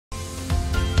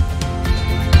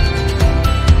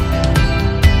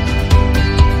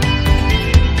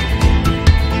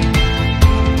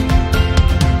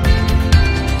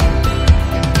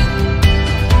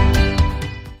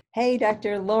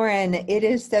Dr. Lauren. It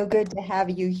is so good to have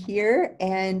you here,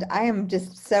 and I am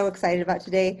just so excited about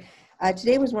today.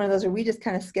 Today was one of those where we just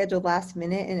kind of scheduled last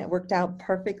minute, and it worked out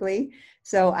perfectly.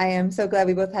 So I am so glad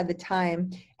we both had the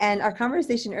time. And our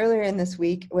conversation earlier in this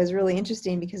week was really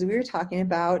interesting because we were talking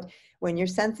about when you're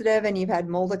sensitive and you've had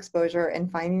mold exposure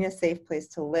and finding a safe place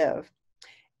to live.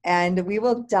 And we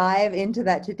will dive into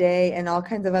that today and all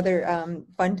kinds of other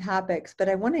fun topics, but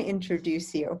I want to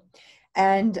introduce you.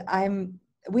 And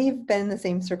we've been in the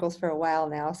same circles for a while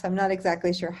now, so I'm not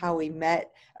exactly sure how we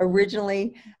met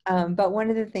originally, but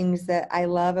one of the things that I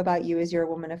love about you is you're a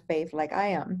woman of faith like I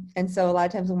am. And so a lot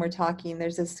of times when we're talking,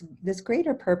 there's this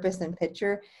greater purpose and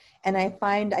picture. And I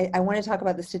find I want to talk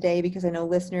about this today because I know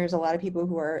listeners, a lot of people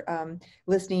who are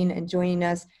listening and joining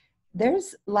us,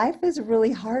 life is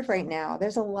really hard right now.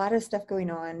 There's a lot of stuff going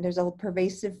on. There's a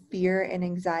pervasive fear and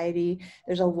anxiety.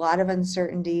 There's a lot of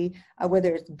uncertainty,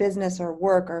 whether it's business or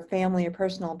work or family or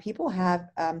personal. People have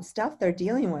stuff they're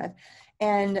dealing with.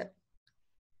 And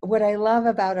what I love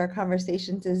about our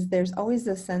conversations is there's always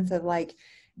this sense of like,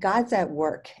 God's at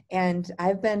work. And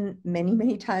I've been many,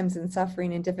 many times in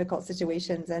suffering in difficult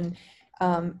situations. And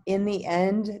in the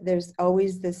end, there's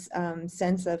always this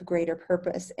sense of greater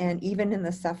purpose. And even in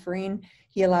the suffering,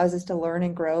 he allows us to learn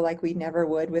and grow like we never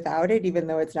would without it, even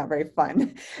though it's not very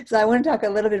fun. So I want to talk a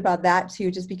little bit about that too,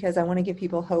 just because I want to give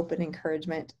people hope and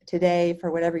encouragement today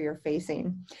for whatever you're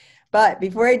facing. But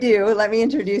before I do, let me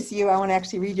introduce you. I want to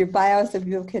actually read your bio so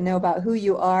people can know about who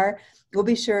you are. We'll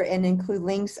be sure and include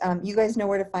links. You guys know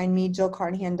where to find me,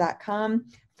 jillcarnahan.com.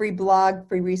 Free blog,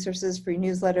 free resources, free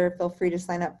newsletter. Feel free to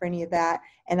sign up for any of that.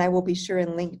 And I will be sure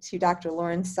and link to Dr.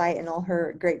 Lauren's site and all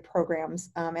her great programs.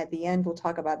 At the end, we'll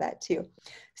talk about that too.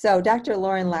 So Dr.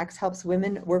 Lauryn Lax helps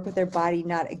women work with their body,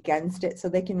 not against it, so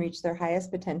they can reach their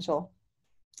highest potential.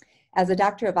 As a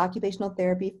doctor of occupational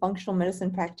therapy, functional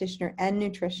medicine practitioner, and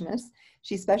nutritionist,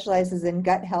 she specializes in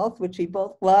gut health, which we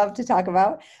both love to talk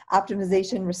about,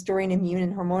 optimization, restoring immune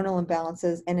and hormonal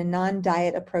imbalances, and a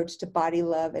non-diet approach to body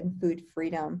love and food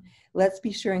freedom. Let's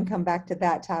be sure and come back to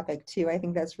that topic too. I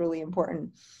think that's really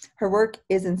important. Her work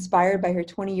is inspired by her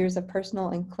 20 years of personal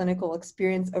and clinical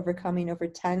experience overcoming over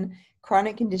 10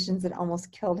 chronic conditions that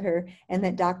almost killed her and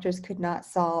that doctors could not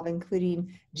solve,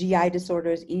 including GI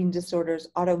disorders, eating disorders,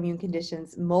 autoimmune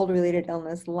conditions, mold-related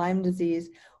illness, Lyme disease,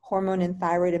 hormone and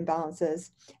thyroid imbalances.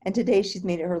 And today she's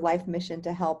made it her life mission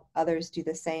to help others do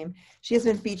the same. She has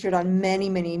been featured on many,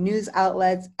 many news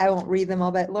outlets. I won't read them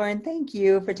all, but Lauren, thank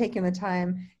you for taking the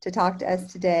time to talk to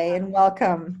us today, and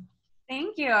welcome.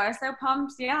 Thank you. I'm so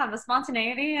pumped. Yeah, the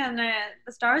spontaneity and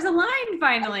the stars aligned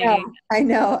finally. I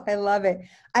know. I love it.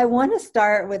 I want to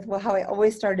start with how I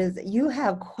always start is you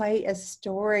have quite a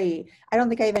story. I don't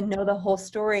think I even know the whole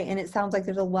story. And it sounds like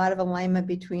there's a lot of alignment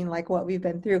between like what we've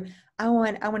been through. I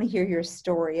want to hear your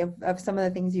story of some of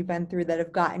the things you've been through that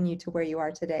have gotten you to where you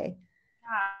are today.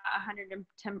 Yeah,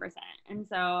 110%. And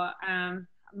so,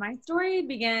 my story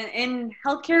began in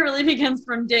healthcare really begins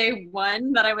from day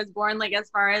one that I was born, like as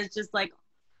far as just like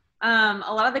a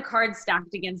lot of the cards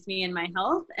stacked against me in my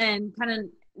health, and kind of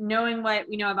knowing what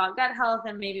we know about gut health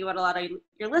and maybe what a lot of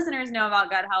your listeners know about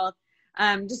gut health.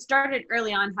 Just started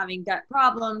early on having gut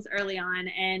problems early on,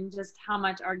 and just how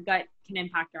much our gut can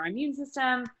impact our immune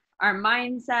system, our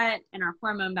mindset, and our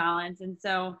hormone balance. And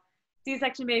so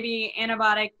C-section baby,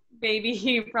 antibiotic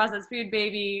baby, processed food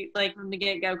baby, like from the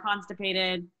get-go,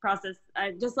 constipated,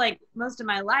 just like most of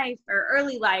my life or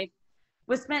early life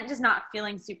was spent just not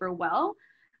feeling super well.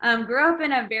 Grew up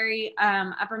in a very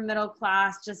upper middle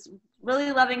class, just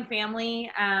really loving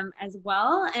family as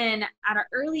well. And at an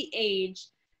early age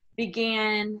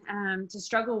began to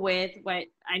struggle with what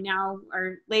I now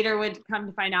or later would come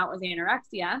to find out was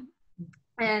anorexia.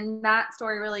 And that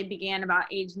story really began about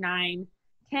age 9,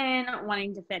 10,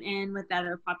 wanting to fit in with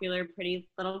other popular pretty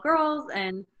little girls,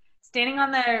 and standing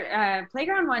on the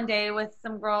playground one day with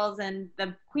some girls, and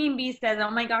the queen bee says,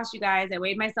 "Oh my gosh, you guys, I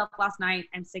weighed myself last night.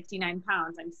 I'm 69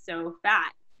 pounds. I'm so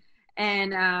fat."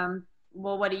 And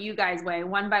well, what do you guys weigh?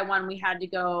 One by one, we had to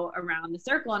go around the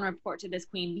circle and report to this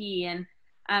queen bee. And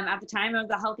at the time, I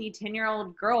was a healthy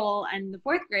 10-year-old girl in the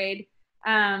 4th grade.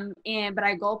 But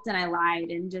I gulped and I lied,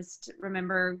 and just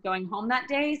remember going home that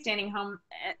day, standing home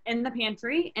in the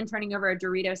pantry and turning over a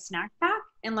Doritos snack pack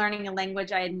and learning a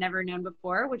language I had never known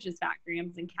before, which is fat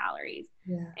grams and calories.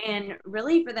 Yeah. And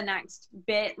really for the next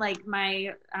bit, like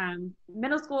my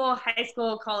middle school, high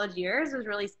school, college years was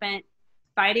really spent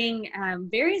fighting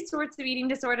various sorts of eating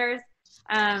disorders,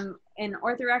 and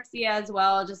orthorexia as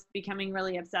well, just becoming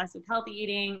really obsessed with healthy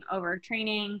eating,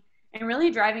 overtraining, and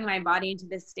really driving my body into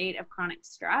this state of chronic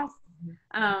stress,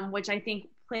 which I think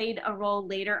played a role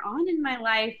later on in my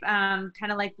life,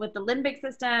 kind of like with the limbic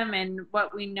system and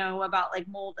what we know about like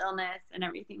mold illness and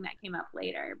everything that came up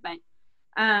later. But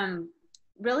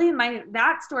really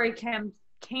that story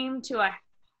came to a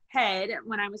head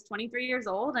when I was 23 years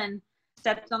old and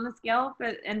stepped on the scale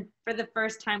for the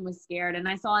first time was scared. And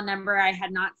I saw a number I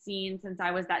had not seen since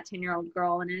I was that 10-year-old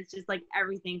girl. And it's just like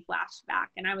everything flashed back.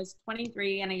 And I was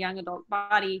 23 in a young adult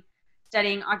body,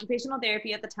 studying occupational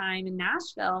therapy at the time in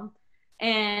Nashville.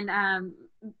 And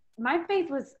my faith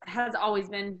has always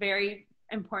been very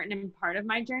important and part of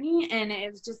my journey. And it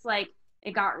was just like,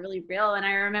 it got really real. And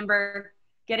I remember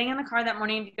getting in the car that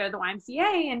morning to go to the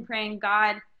YMCA and praying,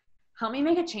 God, help me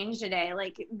make a change today.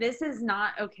 Like, this is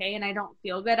not okay. And I don't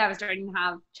feel good. I was starting to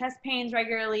have chest pains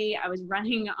regularly. I was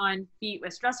running on feet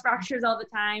with stress fractures all the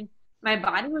time. My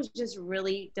body was just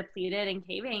really depleted and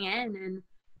caving in.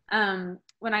 And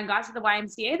when I got to the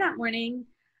YMCA that morning,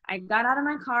 I got out of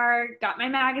my car, got my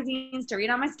magazines to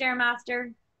read on my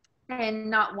Stairmaster, and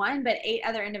not one, but 8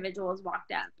 other individuals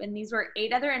walked up. And these were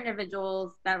 8 other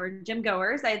individuals that were gym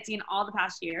goers I had seen all the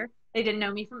past year. They didn't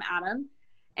know me from Adam.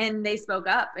 And they spoke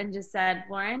up and just said,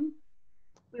 Lauryn,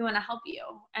 we want to help you.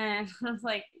 And I was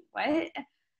like, what?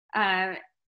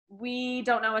 We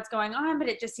don't know what's going on, but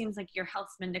it just seems like your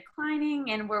health's been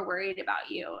declining and we're worried about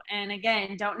you. And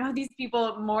again, don't know these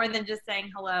people more than just saying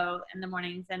hello in the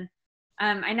mornings. And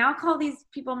I now call these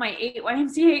people my 8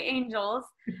 YMCA angels,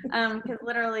 because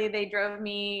literally they drove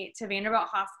me to Vanderbilt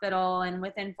Hospital, and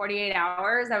within 48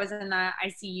 hours I was in the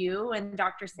ICU and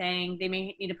doctors saying they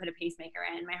may need to put a pacemaker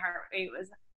in. My heart rate was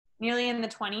nearly in the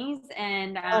 20s,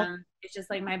 and it's just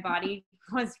like my body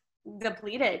was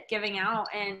depleted, giving out,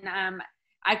 and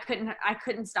I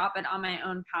couldn't stop it on my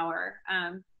own power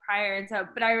prior. And so,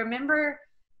 but I remember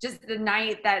just the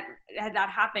night that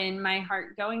happened, my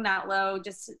heart going that low,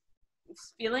 just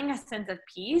feeling a sense of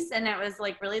peace. And it was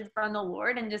like really from the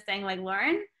Lord, and just saying like,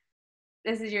 Lauryn,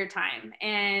 this is your time,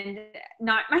 and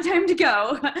not my time to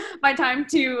go, my time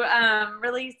to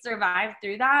really survive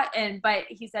through that. But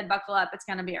he said, buckle up, it's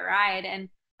going to be a ride. And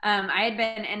I had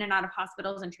been in and out of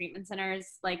hospitals and treatment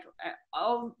centers like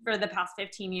all for the past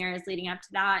 15 years leading up to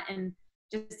that. And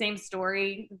just the same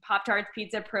story, Pop-Tarts,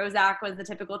 pizza, Prozac was the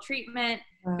typical treatment.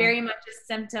 Wow. Very much a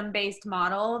symptom-based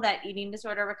model, that eating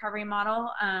disorder recovery model,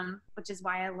 which is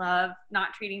why I love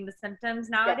not treating the symptoms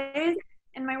nowadays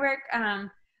in my work.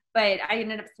 But I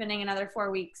ended up spending another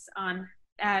 4 weeks on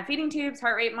feeding tubes,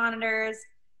 heart rate monitors,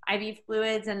 IV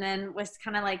fluids, and then was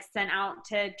kind of like sent out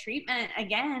to treatment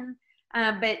again.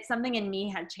 But something in me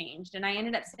had changed, and I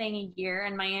ended up staying a year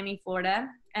in Miami, Florida,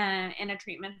 in a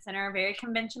treatment center, very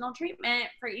conventional treatment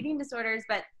for eating disorders.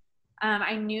 But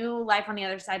I knew life on the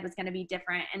other side was going to be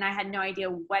different, and I had no idea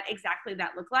what exactly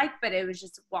that looked like, but it was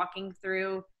just walking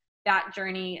through that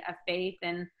journey of faith.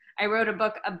 And I wrote a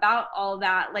book about all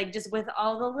that, like just with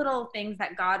all the little things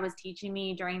that God was teaching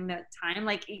me during the time,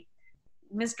 like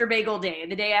Mr. Bagel Day,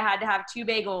 the day I had to have 2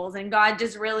 bagels, and God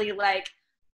just really like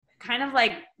kind of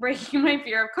like breaking my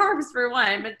fear of carbs for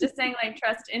one, but just saying like,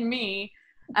 trust in me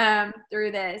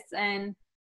through this. And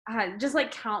just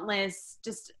like countless,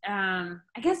 just I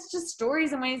guess just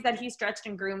stories and ways that he stretched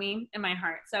and grew me in my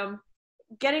heart. So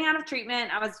getting out of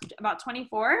treatment, I was about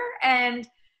 24, and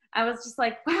I was just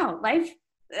like, wow, life,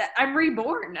 I'm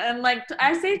reborn. And like,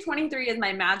 I say 23 is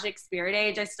my magic spirit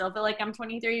age. I still feel like I'm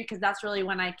 23 because that's really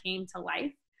when I came to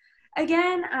life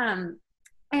again.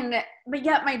 But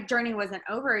yet my journey wasn't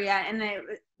over yet. And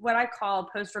what I call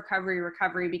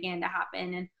post-recovery began to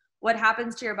happen. And what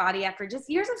happens to your body after just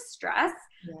years of stress,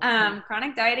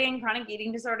 chronic dieting, chronic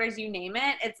eating disorders, you name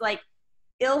it. It's like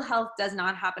ill health does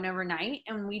not happen overnight.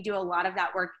 And we do a lot of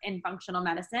that work in functional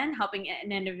medicine, helping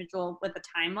an individual with a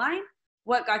timeline.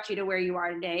 What got you to where you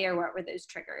are today, or what were those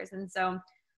triggers? And so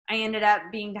I ended up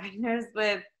being diagnosed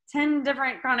with 10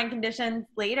 different chronic conditions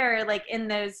later, like in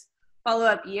those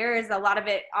follow-up years, a lot of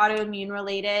it autoimmune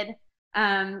related.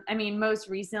 I mean, most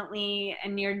recently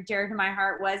and near and dear to my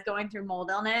heart was going through mold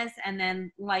illness, and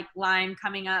then like Lyme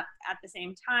coming up at the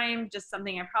same time, just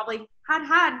something I probably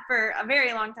had for a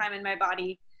very long time in my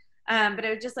body. But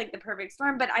it was just like the perfect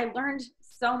storm. But I learned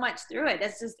so much through it.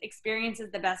 It's just experience is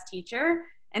the best teacher,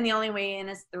 and the only way in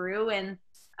is through. And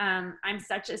I'm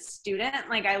such a student.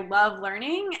 Like, I love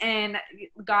learning, and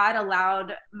God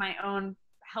allowed my own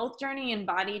health journey and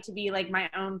body to be like my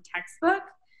own textbook.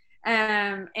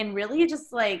 And really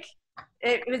just like,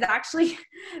 it was actually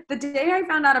the day I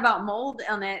found out about mold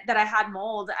illness, that I had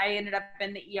mold, I ended up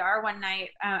in the ER one night.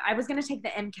 I was going to take the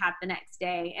MCAT the next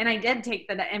day, and I did take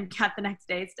the MCAT the next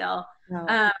day still.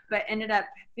 But ended up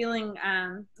feeling,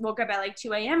 woke up at like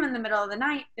 2 a.m. in the middle of the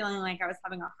night, feeling like I was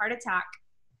having a heart attack,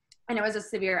 and it was a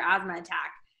severe asthma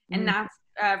attack. And that's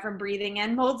from breathing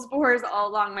in mold spores all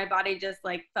along. My body just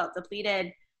like felt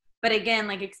depleted. But again,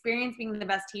 like experience being the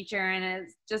best teacher, and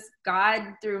it's just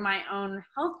God through my own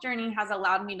health journey has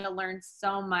allowed me to learn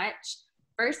so much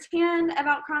firsthand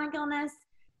about chronic illness.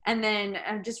 And then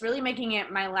just really making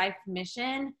it my life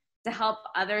mission to help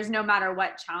others, no matter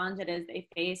what challenge it is they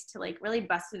face, to like really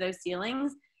bust through those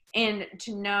ceilings and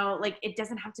to know like it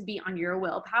doesn't have to be on your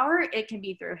willpower, it can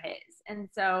be through his. And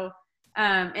so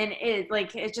and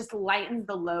it just lightens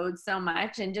the load so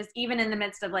much. And just even in the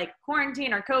midst of like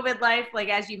quarantine or COVID life, like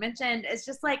as you mentioned, it's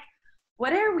just like,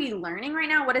 what are we learning right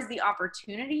now? What is the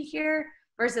opportunity here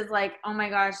versus like, oh my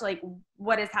gosh, like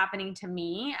what is happening to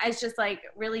me? It's just like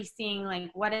really seeing like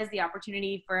what is the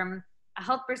opportunity from a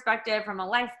health perspective, from a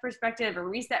life perspective, a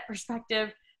reset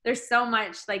perspective. There's so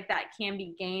much like that can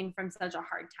be gained from such a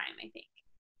hard time, I think.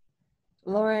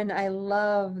 Lauryn, I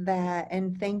love that.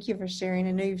 And thank you for sharing.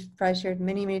 I know you've probably shared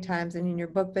many, many times and in your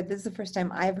book, but this is the first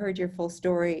time I've heard your full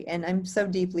story. And I'm so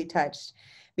deeply touched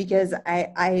because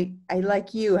I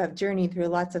like you, have journeyed through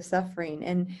lots of suffering.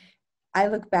 And I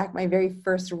look back, my very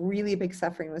first really big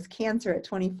suffering was cancer at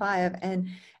 25. And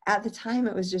at the time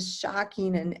it was just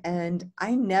shocking. And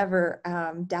I never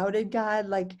doubted God.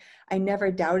 Like I never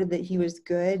doubted that he was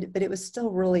good, but it was still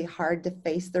really hard to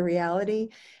face the reality.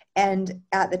 And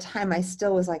at the time I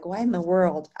still was like, why in the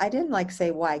world? I didn't like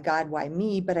say, why God, why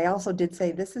me? But I also did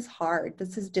say, this is hard.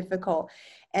 This is difficult.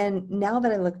 And now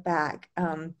that I look back,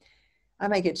 I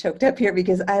might get choked up here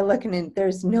because I look and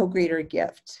there's no greater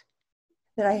gift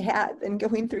that I had than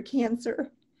going through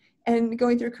cancer and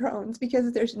going through Crohn's,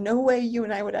 because there's no way you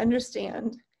and I would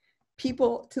understand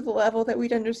people to the level that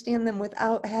we'd understand them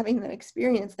without having that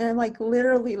experience. And I'm like,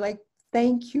 literally like,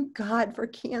 thank you, God, for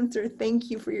cancer. Thank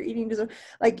you for your eating disorder.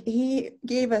 Like he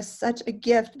gave us such a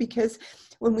gift, because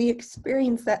when we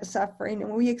experience that suffering and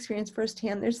when we experience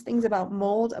firsthand, there's things about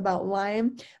mold, about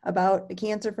Lyme, about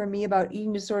cancer for me, about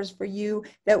eating disorders for you,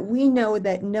 that we know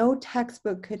that no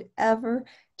textbook could ever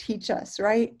teach us,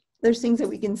 right? There's things that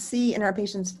we can see in our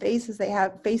patients' faces. They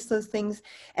have faced those things.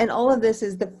 And all of this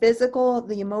is the physical,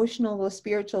 the emotional, the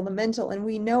spiritual, the mental. And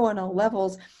we know on all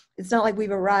levels, it's not like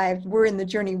we've arrived, we're in the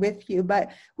journey with you,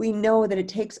 but we know that it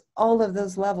takes all of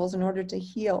those levels in order to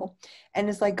heal. And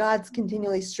it's like God's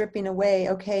continually stripping away,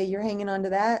 okay, you're hanging on to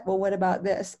that. Well, what about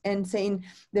this? And saying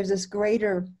there's this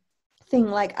greater thing.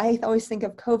 Like I always think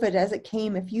of COVID as it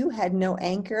came. If you had no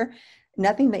anchor,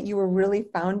 nothing that you were really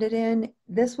founded in,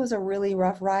 this was a really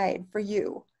rough ride for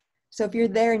you. So if you're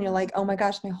there and you're like, oh my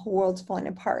gosh, my whole world's falling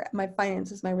apart, my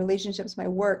finances, my relationships, my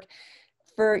work,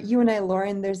 for you and I,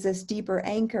 Lauryn, there's this deeper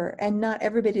anchor, and not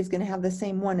everybody's going to have the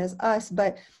same one as us,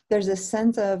 but there's a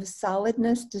sense of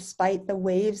solidness despite the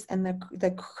waves and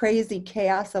the crazy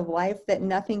chaos of life, that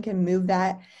nothing can move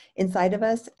that inside of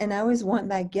us. And I always want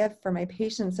that gift for my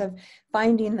patients of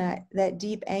finding that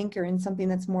deep anchor in something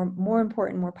that's more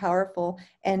important, more powerful,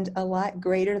 and a lot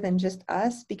greater than just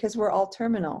us, because we're all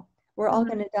terminal. We're all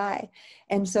going to die.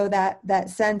 And so that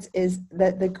sense is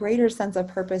that the greater sense of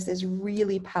purpose is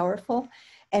really powerful.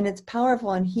 And it's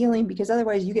powerful and healing, because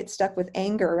otherwise you get stuck with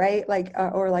anger, right? Like,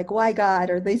 or like, why God,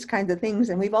 or these kinds of things.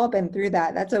 And we've all been through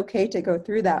that. That's okay to go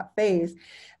through that phase,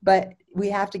 but we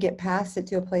have to get past it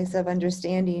to a place of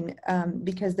understanding,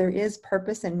 because there is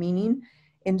purpose and meaning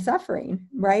in suffering,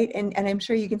 right? And I'm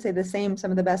sure you can say the same.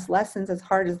 Some of the best lessons, as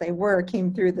hard as they were,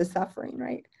 came through the suffering,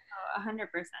 right? Oh, 100%.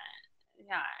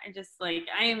 Yeah, I just like,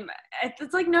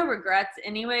 it's like no regrets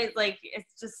anyways. Like,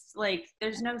 it's just like,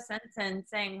 there's no sense in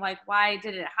saying like, why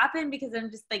did it happen? Because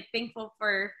I'm just like thankful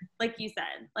for, like you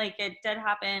said, like it did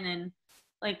happen. And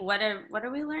like, what are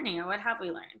we learning, or what have we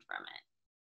learned from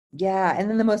it? Yeah. And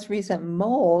then the most recent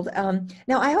mold.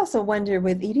 Now I also wonder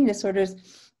with eating disorders,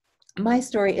 my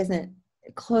story isn't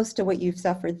close to what you've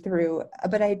suffered through,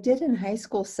 but I did in high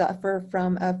school suffer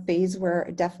from a phase where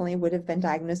it definitely would have been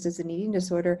diagnosed as an eating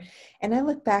disorder. And I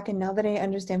look back, and now that I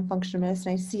understand functional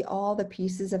medicine, I see all the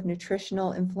pieces of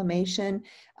nutritional inflammation,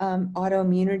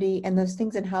 autoimmunity, and those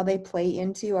things, and how they play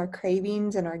into our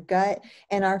cravings and our gut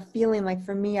and our feeling. Like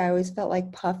for me, I always felt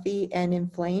like puffy and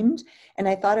inflamed, and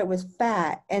I thought it was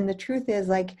fat. And the truth is,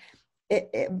 like,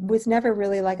 it was never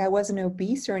really like I wasn't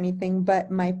obese or anything,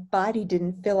 but my body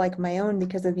didn't feel like my own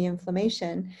because of the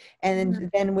inflammation. And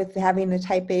then with having the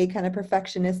type A kind of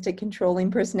perfectionistic controlling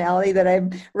personality that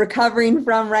I'm recovering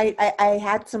from, right? I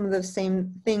had some of those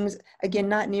same things, again,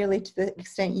 not nearly to the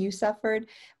extent you suffered,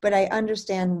 but I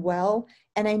understand well.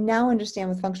 And I now understand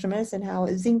with functional medicine how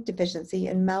zinc deficiency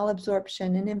and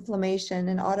malabsorption and inflammation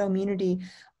and autoimmunity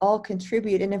all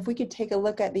contribute. And if we could take a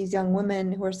look at these young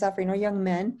women who are suffering, or young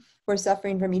men who are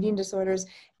suffering from eating disorders,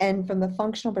 and from the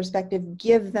functional perspective,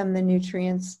 give them the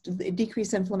nutrients,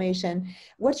 decrease inflammation.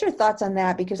 What's your thoughts on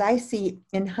that? Because I see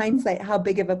in hindsight how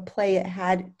big of a play it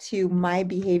had to my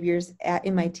behaviors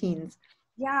in my teens.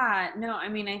 Yeah, no, I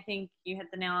mean, I think you hit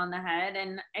the nail on the head.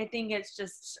 And I think it's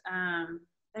just,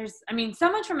 there's, I mean,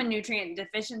 so much from a nutrient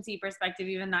deficiency perspective,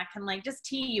 even that can like just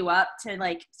tee you up to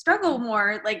like struggle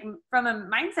more, like from a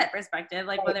mindset perspective,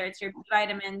 like whether it's your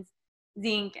vitamins,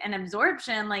 zinc, and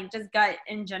absorption, like just gut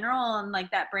in general, and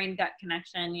like that brain gut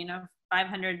connection,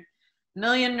 500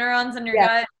 million neurons in your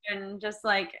gut, and just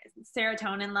like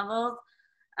serotonin levels.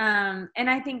 And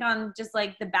I think on just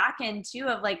like the back end too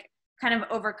of like kind of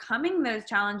overcoming those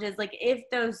challenges, like if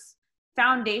those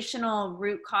foundational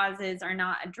root causes are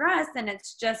not addressed, and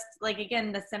it's just like,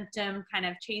 again, the symptom kind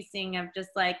of chasing of just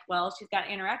like, well, she's got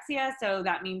anorexia, so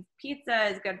that means pizza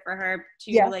is good for her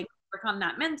to like overcome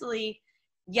that mentally.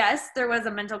 Yes, there was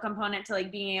a mental component to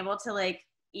like being able to like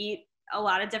eat a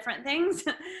lot of different things.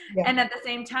 And at the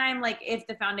same time, like if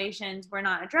the foundations were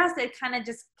not addressed, it kind of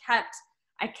just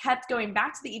I kept going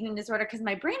back to the eating disorder because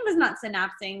my brain was not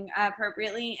synapsing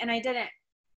appropriately, and I didn't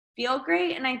feel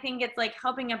great. And I think it's like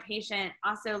helping a patient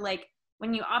also, like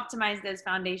when you optimize those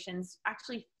foundations,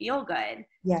 actually feel good.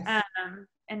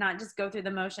 And not just go through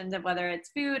the motions of whether it's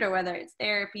food or whether it's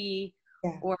therapy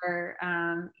or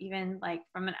even like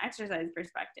from an exercise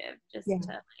perspective, just to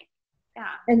like,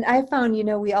 And I found,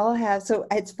 we all have, so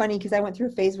it's funny because I went through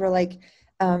a phase where I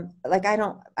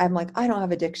don't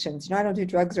have addictions, I don't do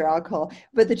drugs or alcohol,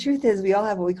 but the truth is we all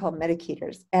have what we call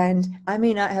medicators. And I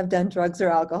may not have done drugs or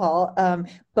alcohol,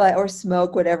 or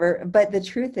smoke, whatever. But the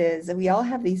truth is we all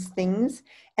have these things,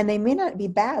 and they may not be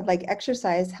bad. Like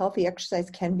exercise, healthy exercise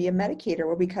can be a medicator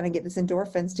where we kind of get this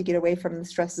endorphins to get away from the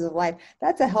stresses of life.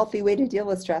 That's a healthy way to deal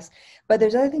with stress. But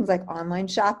there's other things like online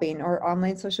shopping or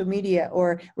online social media,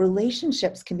 or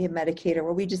relationships can be a medicator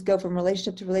where we just go from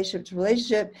relationship to relationship to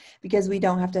relationship because we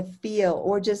don't have to feel,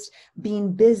 or just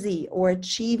being busy or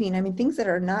achieving. I mean, things that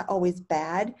are not always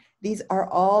bad. These are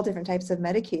all different types of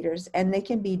medicators, and they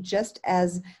can be just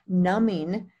as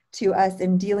numbing to us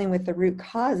in dealing with the root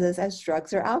causes as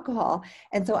drugs or alcohol.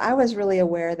 And so I was really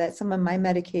aware that some of my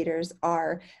medicators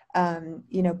are,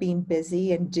 being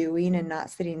busy and doing and not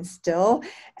sitting still.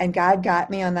 And God got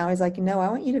me on that. I was like, no, I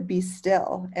want you to be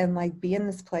still and like be in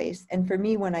this place. And for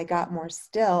me, when I got more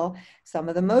still, some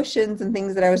of the emotions and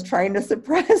things that I was trying to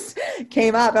suppress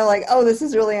came up. I'm like, oh, this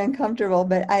is really uncomfortable.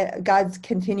 But God's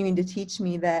continuing to teach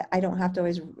me that I don't have to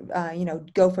always,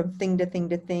 go from thing to thing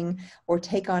to thing or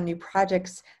take on new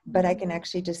projects, but I can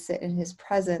actually just sit in his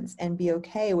presence and be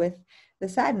okay with the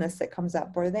sadness that comes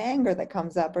up, or the anger that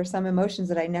comes up, or some emotions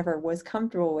that I never was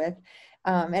comfortable with.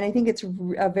 And I think it's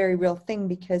a very real thing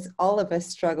because all of us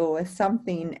struggle with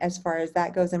something as far as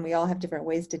that goes, and we all have different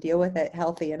ways to deal with it,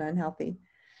 healthy and unhealthy.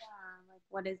 Yeah, like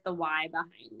what is the why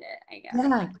behind it, I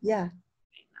guess. Yeah.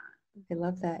 I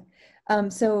love that.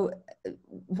 So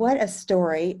what a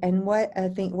story, and what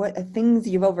things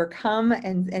you've overcome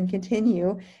and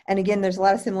continue. And again, there's a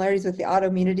lot of similarities with the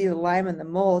autoimmunity, the Lyme, and the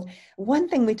mold. One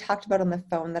thing we talked about on the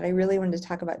phone that I really wanted to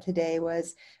talk about today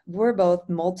was we're both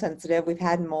mold sensitive. We've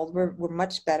had mold. We're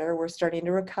much better. We're starting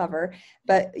to recover.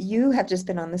 But you have just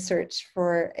been on the search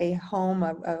for a home,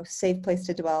 a safe place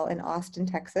to dwell in Austin,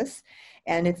 Texas.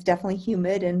 And it's definitely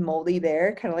humid and moldy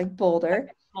there, kind of like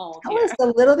Boulder. Tell us a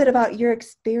little bit about your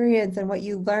experience and what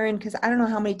you learned, because I don't know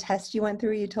how many tests you went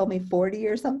through. You told me 40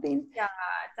 or something. Yeah,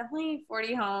 definitely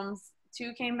 40 homes.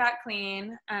 2 came back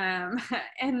clean.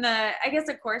 In I guess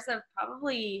a course of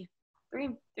probably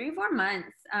 4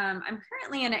 months. I'm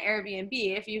currently in an Airbnb,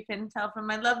 if you can tell from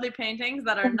my lovely paintings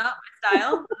that are not my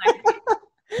style.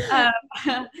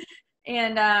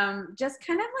 And just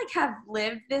kind of like have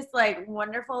lived this like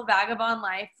wonderful vagabond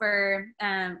life for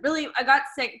really, I got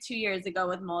sick 2 years ago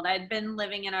with mold. I'd been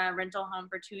living in a rental home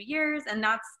for 2 years, and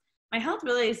my health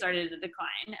really started to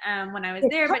decline when I was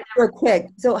there. But real quick,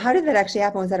 so how did that actually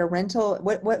happen? Was that a rental?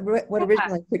 What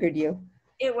originally triggered you?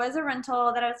 It was a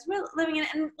rental that I was living in.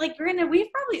 And like, granted,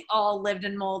 we've probably all lived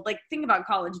in mold. Like, think about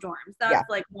college dorms. That's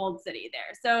like mold city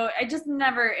there. So I just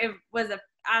never, it was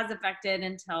as affected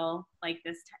until like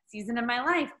this season of my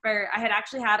life where I had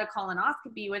actually had a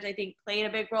colonoscopy, which I think played a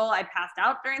big role. I passed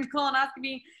out during the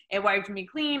colonoscopy. It wiped me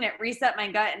clean. It reset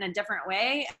my gut in a different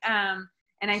way.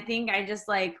 And I think I just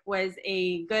like was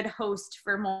a good host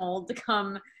for mold to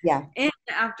come in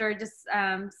after just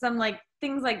some like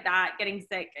things like that, getting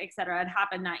sick, et cetera, had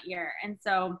happened that year. And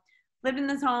so lived in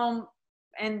this home,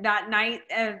 and that night,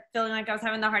 feeling like I was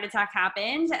having the heart attack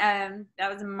happened.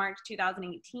 That was in March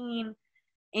 2018.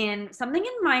 And something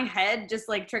in my head just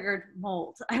like triggered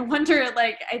mold. I wonder,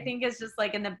 like, I think it's just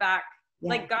like in the back,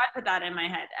 like God put that in my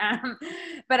head.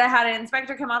 But I had an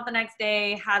inspector come out the next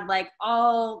day, had like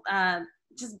all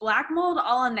just black mold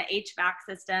all in the HVAC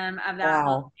system of that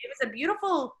home. It was a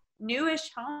beautiful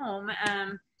newish home.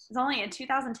 It was only a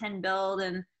 2010 build,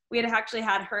 and we had actually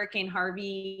had Hurricane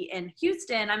Harvey in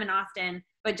Houston. I'm in Austin,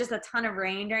 but just a ton of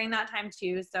rain during that time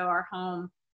too. So our home,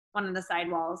 one of the side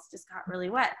walls just got really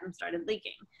wet and started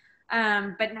leaking.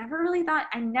 But never really thought,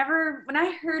 when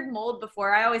I heard mold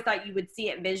before, I always thought you would see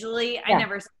it visually. I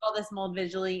never saw this mold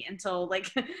visually until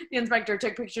like the inspector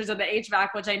took pictures of the HVAC,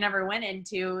 which I never went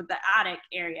into the attic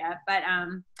area. But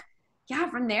yeah,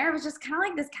 from there, it was just kind of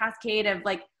like this cascade of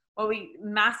like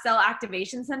mast cell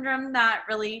activation syndrome that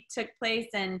really took place.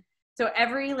 And so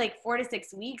every like 4 to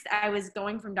 6 weeks, I was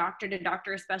going from doctor to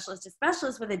doctor, specialist to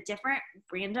specialist with a different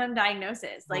random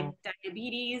diagnosis, like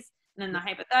diabetes, and then the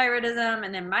hypothyroidism,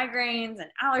 and then migraines and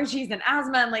allergies and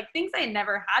asthma, and like things I had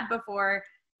never had before.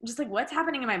 Just like, what's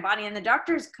happening in my body? And the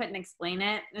doctors couldn't explain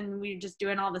it. And we were just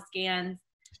doing all the scans.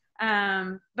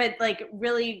 But like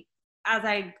really, as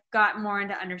I got more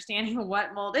into understanding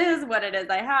what mold is, what it is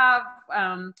I have,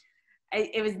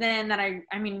 it was then that I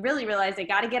really realized I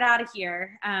got to get out of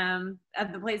here,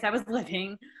 of the place I was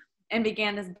living, and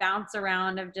began this bounce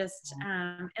around of just,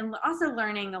 and also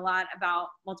learning a lot about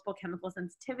multiple chemical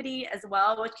sensitivity as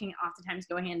well, which can oftentimes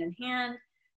go hand in hand,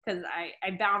 because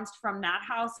I bounced from that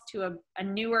house to a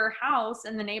newer house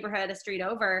in the neighborhood, a street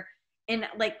over, and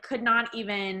like could not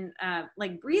even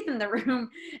like breathe in the room.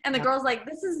 And the girl's like,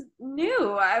 this is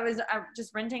new. I was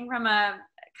just renting from a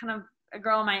kind of a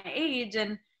girl my age,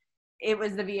 and it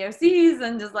was the VOCs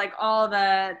and just like all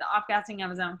the off-gassing of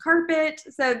his own carpet.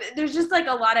 So there's just like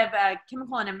a lot of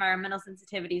chemical and environmental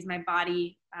sensitivities my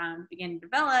body began to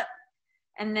develop.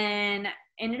 And then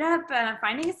ended up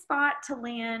finding a spot to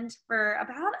land for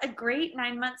about a great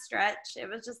 9-month stretch. It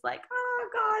was just like, oh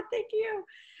God, thank you.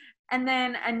 And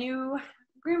then a new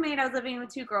roommate, I was living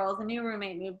with 2 girls, a new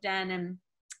roommate moved in and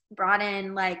brought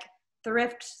in like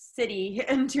Thrift City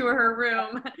into her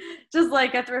room, just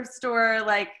like a thrift store,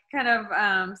 like kind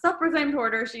of self-proclaimed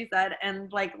hoarder, she said,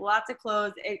 and like lots of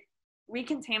clothes. It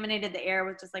recontaminated the air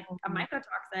with just like a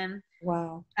mycotoxin.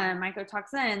 Wow.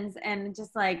 Mycotoxins, and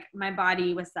just like my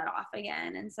body was set off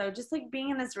again. And so just like being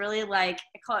in this really like,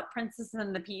 I call it princess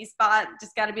in the pea spot,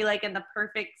 just got to be like in the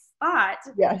perfect spot.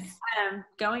 Yes.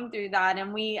 Going through that.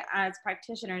 And we as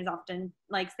practitioners often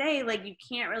like say, like, you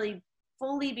can't really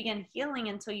fully begin healing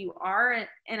until you are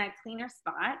in a cleaner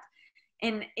spot.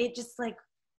 And it just like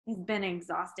has been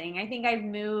exhausting. I think I've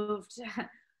moved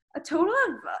a total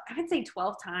of, I would say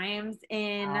 12 times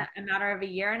in a matter of a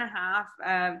year and a half,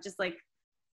 of just like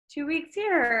 2 weeks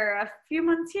here, a few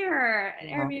months here, an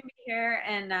Airbnb here,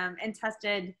 and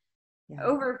tested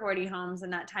over 40 homes in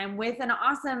that time with an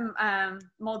awesome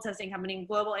mold testing company,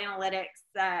 Global Analytics.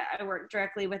 I work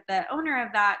directly with the owner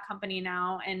of that company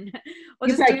now, and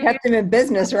you probably kept him in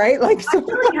business, right? Like, so.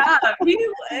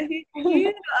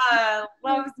 He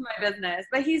loves my business,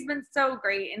 but he's been so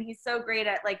great, and he's so great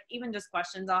at like even just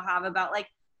questions I'll have about like,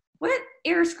 what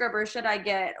air scrubber should I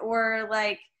get, or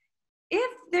like,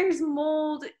 if there's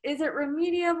mold, is it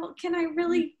remediable? Can I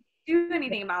really do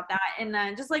anything about that?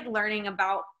 And just like learning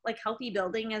about like healthy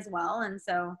building as well. And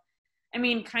so, I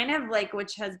mean, kind of like,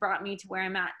 which has brought me to where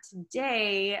I'm at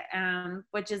today,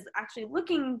 which is actually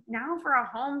looking now for a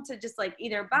home to just like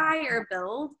either buy or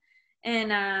build.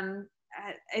 And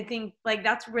I think like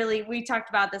that's really, we talked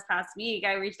about this past week.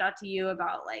 I reached out to you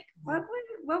about like, what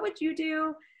would you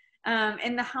do?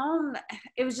 In the home,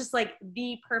 it was just like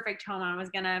the perfect home I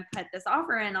was gonna put this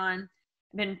offer in on.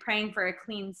 I've been praying for a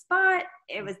clean spot.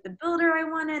 It was the builder I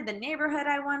wanted, the neighborhood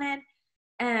I wanted.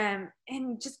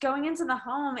 And just going into the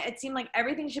home, it seemed like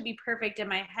everything should be perfect in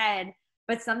my head,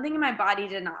 but something in my body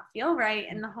did not feel right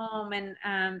in the home. And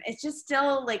it's just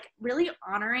still like really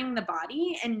honoring the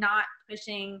body and not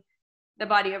pushing the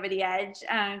body over the edge,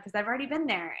 because I've already been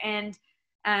there. And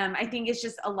I think it's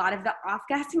just a lot of the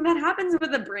off-gassing that happens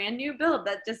with a brand new build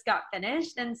that just got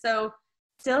finished. And so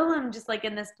still I'm just like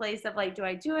in this place of like, do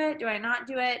I do it? Do I not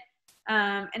do it?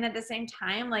 And at the same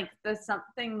time, like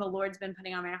something the Lord's been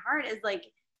putting on my heart is like,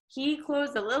 he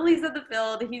clothes the lilies of the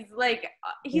field. He's like,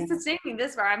 he's sustaining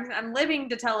this far. I'm living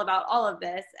to tell about all of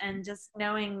this. And just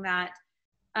knowing that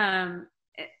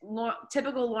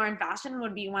typical Lauryn fashion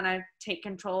would be want to take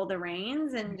control of the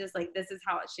reins and just like, this is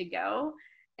how it should go.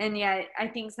 And yet I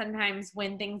think sometimes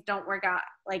when things don't work out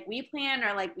like we plan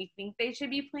or like we think they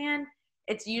should be planned,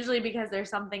 it's usually because there's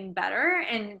something better.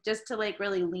 And just to like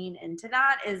really lean into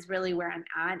that is really where I'm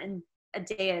at, and a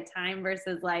day at a time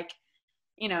versus like,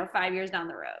 5 years down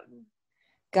the road.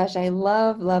 Gosh, I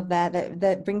love that.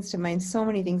 That brings to mind so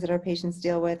many things that our patients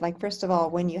deal with. Like, first of all,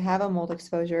 when you have a mold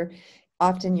exposure,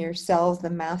 often your cells, the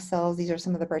mast cells, these are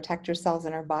some of the protector cells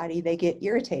in our body, they get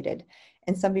irritated.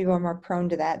 And some people are more prone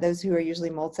to that. Those who are usually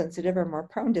mold sensitive are more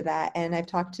prone to that. And I've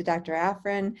talked to Dr.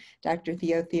 Afrin, Dr.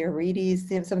 Theo Theorides,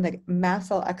 some of the mast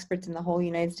cell experts in the whole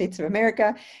United States of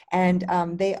America. And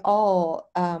they all,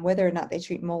 whether or not they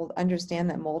treat mold, understand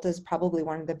that mold is probably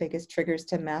one of the biggest triggers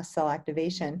to mast cell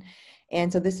activation. And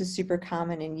so this is super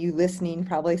common, and you listening,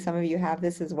 probably some of you have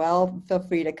this as well. Feel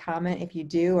free to comment if you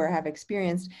do or have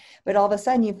experienced, but all of a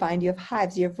sudden you find you have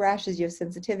hives, you have rashes, you have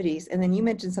sensitivities. And then you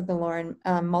mentioned something, Lauren,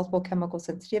 multiple chemical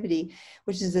sensitivity,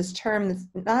 which is this term that's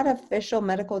not official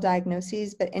medical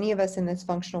diagnoses, but any of us in this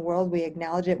functional world, we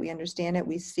acknowledge it, we understand it,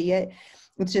 we see it.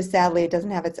 It's just sadly, it doesn't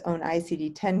have its own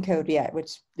ICD-10 code yet,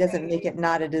 which doesn't make it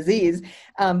not a disease.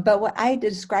 But what I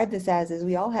describe this as is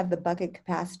we all have the bucket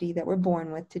capacity that we're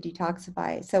born with to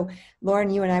detoxify. So Lauren,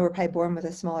 you and I were probably born with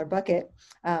a smaller bucket.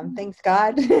 Thanks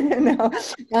God. No.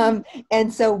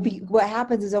 And so what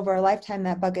happens is over our lifetime,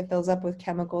 that bucket fills up with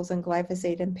chemicals and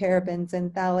glyphosate and parabens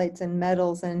and phthalates and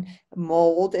metals, and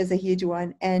mold is a huge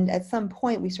one. And at some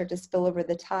point we start to spill over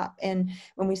the top. And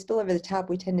when we spill over the top,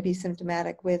 we tend to be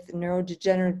symptomatic with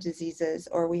neurodegenerative diseases,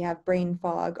 or we have brain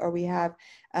fog, or we have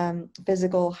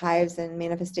physical hives and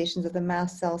manifestations of the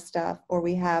mast cell stuff, or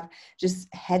we have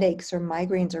just headaches, or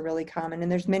migraines are really common.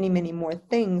 And there's many, many more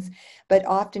things, but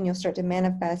often you'll start to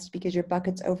manifest because your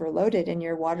bucket's overloaded and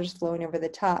your water's flowing over the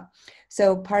top.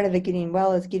 So part of the getting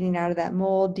well is getting out of that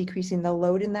mold, decreasing the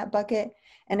load in that bucket.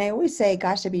 And I always say,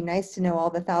 gosh, it'd be nice to know all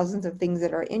the thousands of things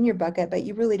that are in your bucket, but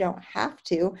you really don't have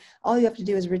to. All you have to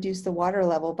do is reduce the water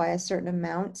level by a certain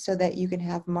amount so that you can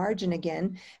have margin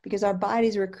again, because our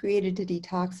bodies were created to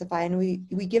detoxify, and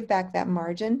we give back that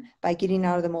margin by getting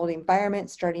out of the moldy environment,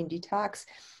 starting detox.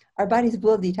 Our bodies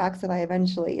will detoxify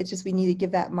eventually. It's just we need to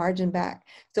give that margin back.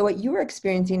 So what you were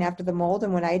experiencing after the mold,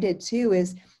 and what I did too,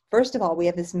 is first of all, we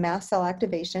have this mast cell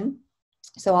activation.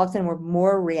 So often we're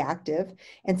more reactive,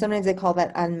 and sometimes they call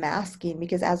that unmasking,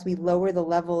 because as we lower the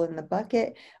level in the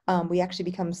bucket, we actually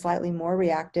become slightly more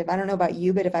reactive. I don't know about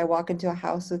you, but if I walk into a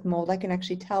house with mold, I can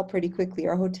actually tell pretty quickly,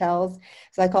 or hotels.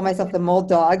 So I call myself the mold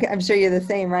dog. I'm sure you're the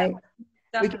same, right?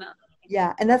 Definitely.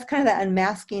 Yeah, and that's kind of that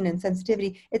unmasking and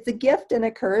sensitivity. It's a gift and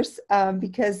a curse,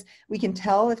 because we can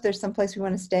tell if there's some place we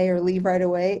want to stay or leave right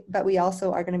away, but we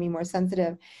also are going to be more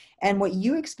sensitive. And what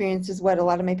you experience is what a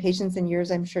lot of my patients and yours,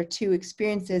 I'm sure too,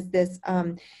 experience is this,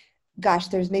 gosh,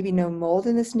 there's maybe no mold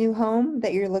in this new home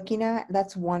that you're looking at.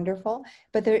 That's wonderful.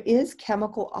 But there is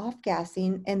chemical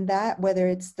off-gassing, and that, whether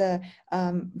it's the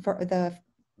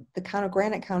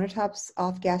granite countertops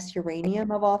off-gas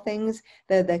uranium, of all things,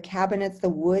 the cabinets, the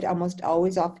wood almost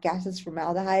always off-gasses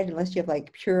formaldehyde, unless you have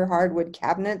like pure hardwood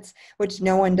cabinets, which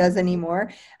no one does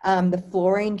anymore. The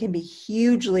flooring can be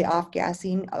hugely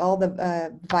off-gassing. All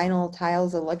the vinyl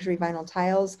tiles, the luxury vinyl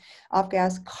tiles,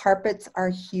 off-gas. Carpets are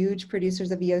huge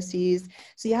producers of VOCs.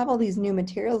 So you have all these new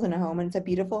materials in a home, and it's a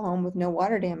beautiful home with no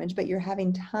water damage, but you're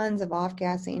having tons of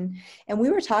off-gassing. And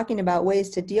we were talking about ways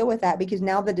to deal with that, because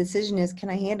now the decision is, can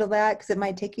I handle that? Because it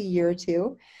might take a year or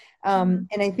two. And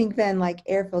I think then like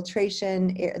air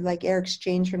filtration, like air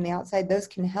exchange from the outside, those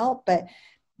can help, but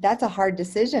that's a hard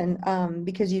decision,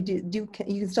 because you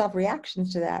can still have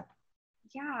reactions to that.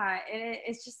 Yeah,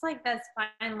 it's just like this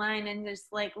fine line, and just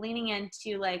like leaning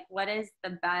into like what is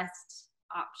the best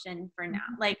option for now.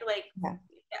 Like yeah.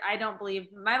 I don't believe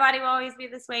my body will always be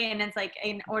this way, and it's like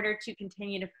in order to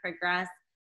continue to progress,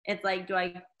 it's like, do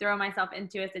I throw myself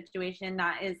into a situation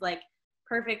that is like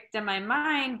perfect in my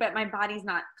mind, but my body's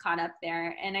not caught up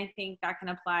there? And I think that can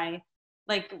apply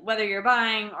like whether you're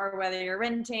buying or whether you're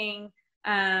renting,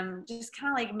 just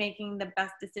kind of like making the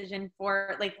best decision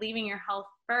for like leaving your health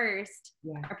first,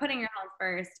 or putting your health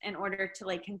first in order to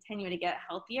like continue to get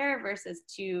healthier versus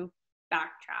to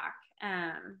backtrack,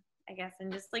 I guess,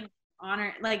 and just like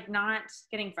honor, like not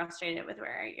getting frustrated with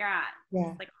where you're at,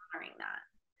 just like honoring that.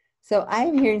 So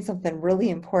I'm hearing something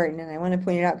really important, and I want to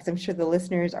point it out because I'm sure the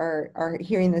listeners are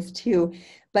hearing this too.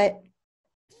 But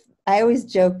I always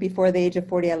joke, before the age of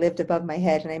 40, I lived above my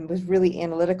head, and I was really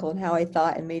analytical in how I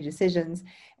thought and made decisions.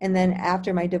 And then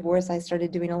after my divorce, I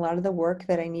started doing a lot of the work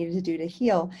that I needed to do to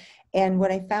heal. And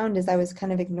what I found is I was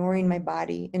kind of ignoring my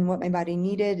body and what my body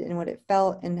needed and what it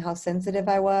felt and how sensitive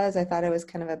I was. I thought I was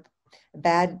kind of a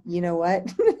bad, you know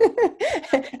what?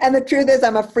 And the truth is,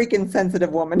 I'm a freaking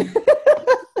sensitive woman.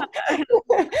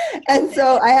 And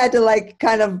so I had to like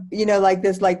kind of, like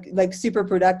this, like super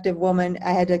productive woman,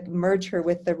 I had to merge her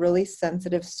with the really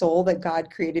sensitive soul that God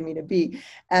created me to be.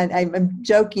 And I'm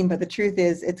joking, but the truth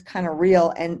is it's kind of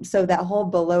real. And so that whole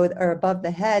below or above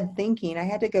the head thinking, I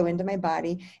had to go into my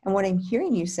body. And what I'm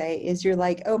hearing you say is you're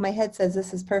like, oh, my head says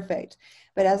this is perfect.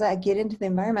 But as I get into the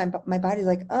environment, my body's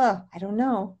like, oh, I don't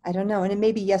know. And it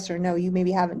may be yes or no. You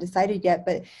maybe haven't decided yet,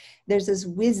 but there's this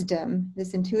wisdom,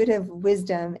 this intuitive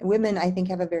wisdom. Women, I think,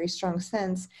 have a very strong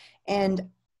sense. And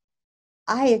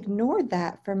I ignored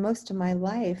that for most of my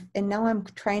life. And now I'm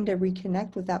trying to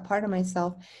reconnect with that part of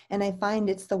myself. And I find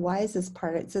it's the wisest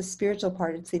part. It's the spiritual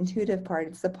part. It's the intuitive part.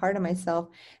 It's the part of myself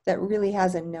that really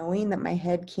has a knowing that my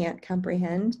head can't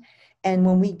comprehend. And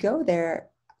when we go there,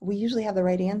 we usually have the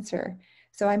right answer.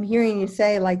 So I'm hearing you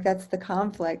say like that's the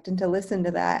conflict, and to listen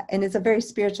to that. And it's a very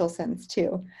spiritual sense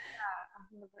too.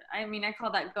 I mean, I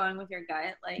call that going with your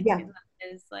gut. Like, Yeah.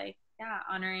 is like, yeah,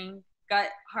 honoring gut,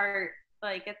 heart,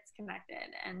 like it's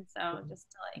connected. And so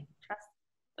just to like trust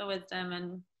the wisdom.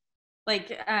 And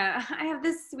like, I have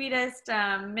this sweetest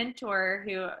mentor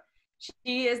who,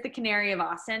 she is the canary of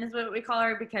Austin is what we call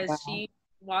her, because Wow. she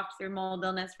walked through mold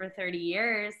illness for 30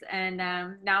 years. And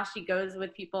now she goes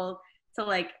with people to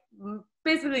like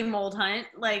basically mold hunt,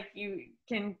 like you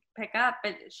can pick up,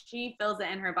 but she feels it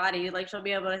in her body. Like she'll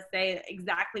be able to say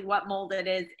exactly what mold it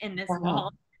is in this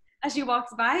wall as she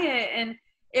walks by it. And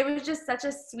it was just such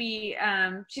a sweet,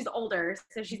 she's older,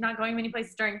 so she's not going many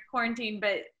places during quarantine,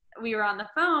 but we were on the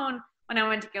phone when I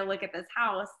went to go look at this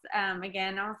house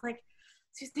again. I was like,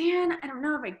 Suzanne, I don't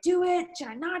know if I do it. Should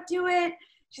I not do it?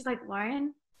 She's like,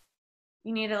 Lauren,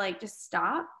 you need to like just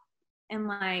stop and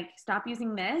like stop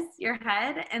using your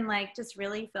head, and like just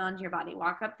really feel into your body.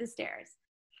 Walk up the stairs.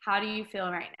 How do you feel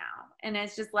right now? And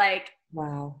it's just like,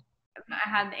 Wow. I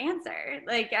had the answer.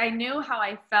 Like I knew how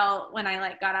I felt when I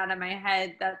like got out of my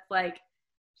head. That's like,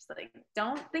 just like,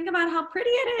 don't think about how pretty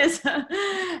it is.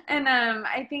 And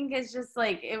I think it's just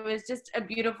like, it was just a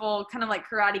beautiful kind of like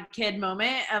Karate Kid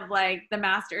moment of like the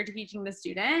master teaching the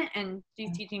student, and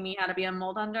she's teaching me how to be a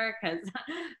mold hunter, because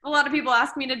a lot of people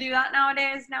ask me to do that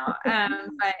nowadays now.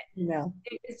 But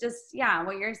it's just, yeah,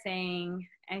 what you're saying.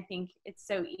 I think it's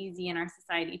so easy in our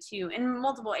society too, in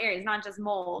multiple areas, not just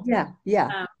mold.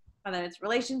 Yeah. Whether it's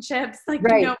relationships, like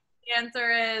Right. you know what the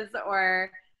answer is,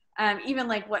 or even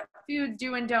like what foods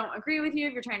do and don't agree with you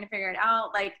if you're trying to figure it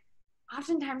out. Like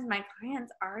oftentimes my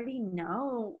clients already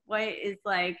know what is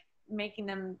like making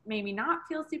them maybe not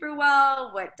feel super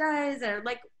well, what does, or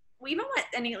like even what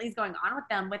innately is going on with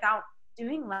them without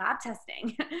doing lab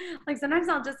testing. Like sometimes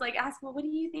I'll just like ask, well, what do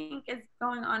you think is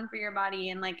going on for your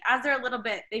body? And like as they're a little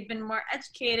bit, they've been more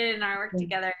educated in our work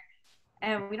together,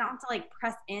 and we don't have to like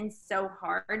press in so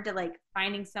hard to like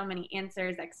finding so many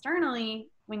answers externally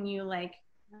when you like,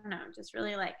 I don't know, just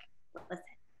really like listen.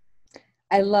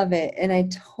 I love it. And I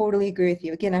totally agree with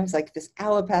you. Again, I was like this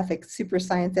allopathic, super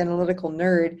science analytical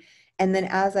nerd. And then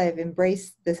as I've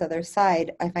embraced this other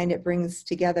side, I find it brings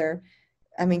together,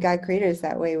 I mean, God created us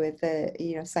that way with the,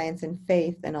 science and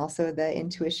faith, and also the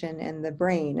intuition and the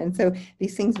brain. And so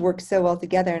these things work so well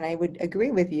together. And I would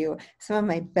agree with you. Some of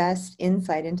my best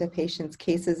insight into patients'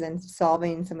 cases and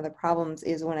solving some of the problems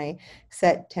is when I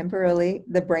set temporarily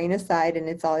the brain aside, and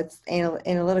it's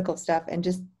analytical stuff, and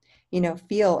just,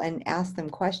 feel and ask them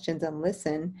questions and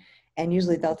listen. And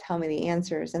usually they'll tell me the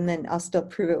answers, and then I'll still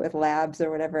prove it with labs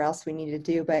or whatever else we need to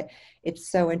do. But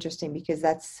it's so interesting because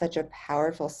that's such a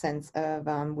powerful sense of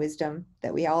wisdom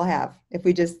that we all have if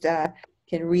we just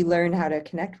can relearn how to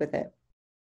connect with it.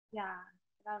 Yeah.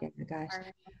 Oh my gosh.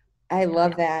 I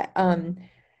love that.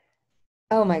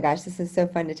 Oh my gosh, this is so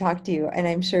fun to talk to you. And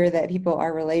I'm sure that people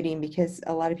are relating because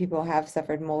a lot of people have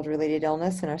suffered mold-related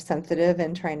illness and are sensitive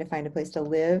and trying to find a place to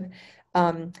live.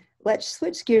 Let's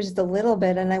switch gears just a little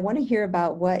bit, and I want to hear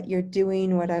about what you're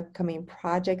doing, what upcoming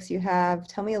projects you have.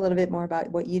 Tell me a little bit more about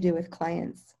what you do with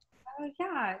clients. Oh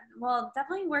yeah, well,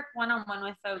 definitely work one-on-one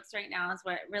with folks right now is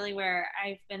where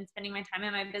I've been spending my time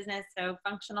in my business. So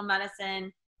functional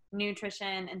medicine,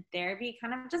 nutrition, and therapy,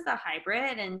 kind of just a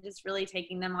hybrid, and just really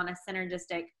taking them on a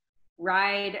synergistic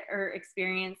ride or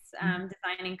experience,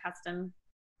 designing custom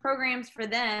programs for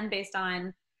them based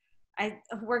on, I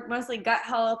work mostly gut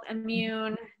health,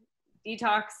 immune,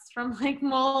 detox from like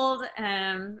mold,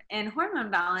 and hormone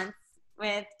balance,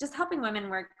 with just helping women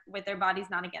work with their bodies,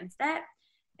 not against it,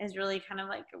 is really kind of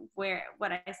like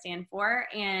what I stand for.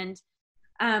 And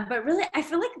but really, I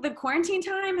feel like the quarantine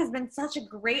time has been such a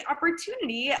great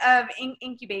opportunity of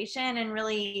incubation, and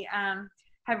really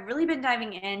have really been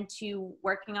diving into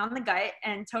working on the gut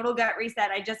and total gut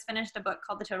reset. I just finished a book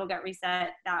called The Total Gut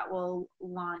Reset that will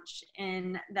launch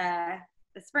in the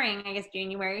the spring, I guess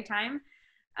January time,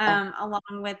 along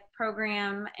with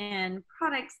program and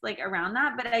products like around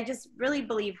that. But I just really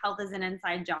believe health is an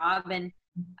inside job, and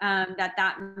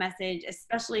that message,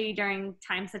 especially during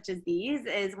times such as these,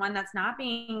 is one that's not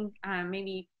being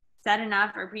maybe said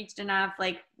enough or preached enough,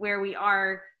 like where we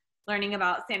are learning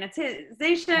about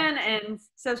sanitization and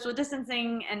social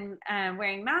distancing and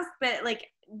wearing masks, but like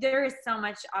there is so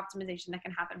much optimization that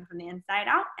can happen from the inside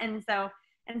out. And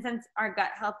since our gut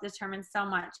health determines so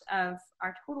much of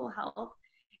our total health,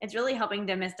 it's really helping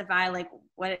demystify like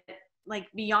what it,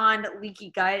 like beyond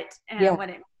leaky gut and what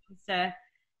it means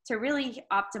to really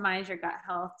optimize your gut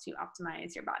health, to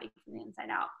optimize your body from the inside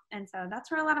out. And so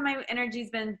that's where a lot of my energy's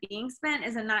been being spent,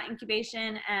 is in that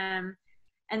incubation.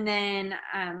 And then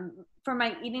for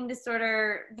my eating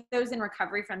disorder, those in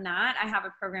recovery from that, I have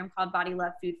a program called Body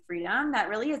Love Food Freedom that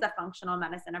really is a functional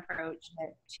medicine approach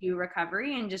to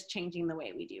recovery and just changing the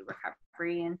way we do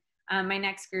recovery. And my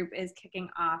next group is kicking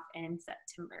off in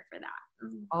September for that.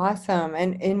 Awesome.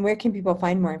 And where can people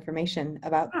find more information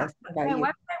about this, about my you?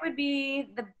 website would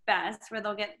be the best, where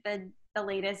they'll get the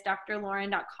latest,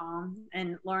 drlauryn.com.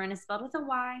 And Lauryn is spelled with a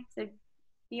Y, so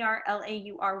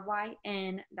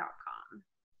BRLAURYN.com.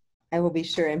 I will be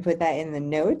sure and put that in the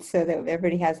notes so that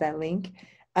everybody has that link.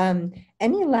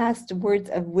 Any last words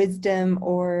of wisdom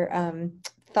or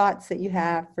thoughts that you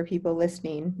have for people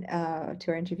listening to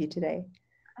our interview today?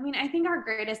 I mean, I think our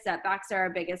greatest setbacks are our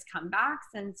biggest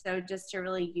comebacks. And so just to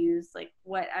really use like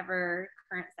whatever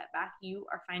current setback you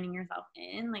are finding yourself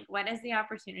in, like what is the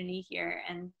opportunity here?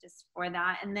 And just for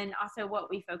that. And then also what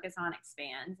we focus on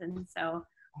expands. And so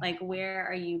like, where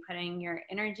are you putting your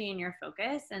energy and your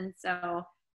focus? And so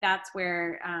that's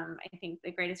where I think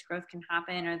the greatest growth can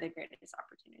happen, or the greatest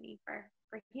opportunity for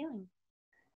healing.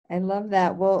 I love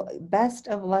that. Well, best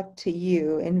of luck to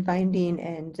you in finding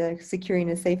and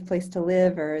securing a safe place to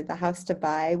live or the house to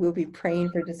buy. We'll be praying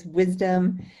for just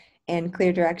wisdom and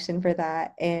clear direction for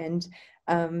that. And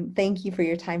thank you for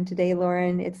your time today,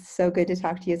 Lauryn. It's so good to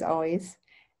talk to you as always.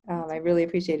 I really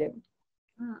appreciate it.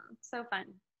 So fun.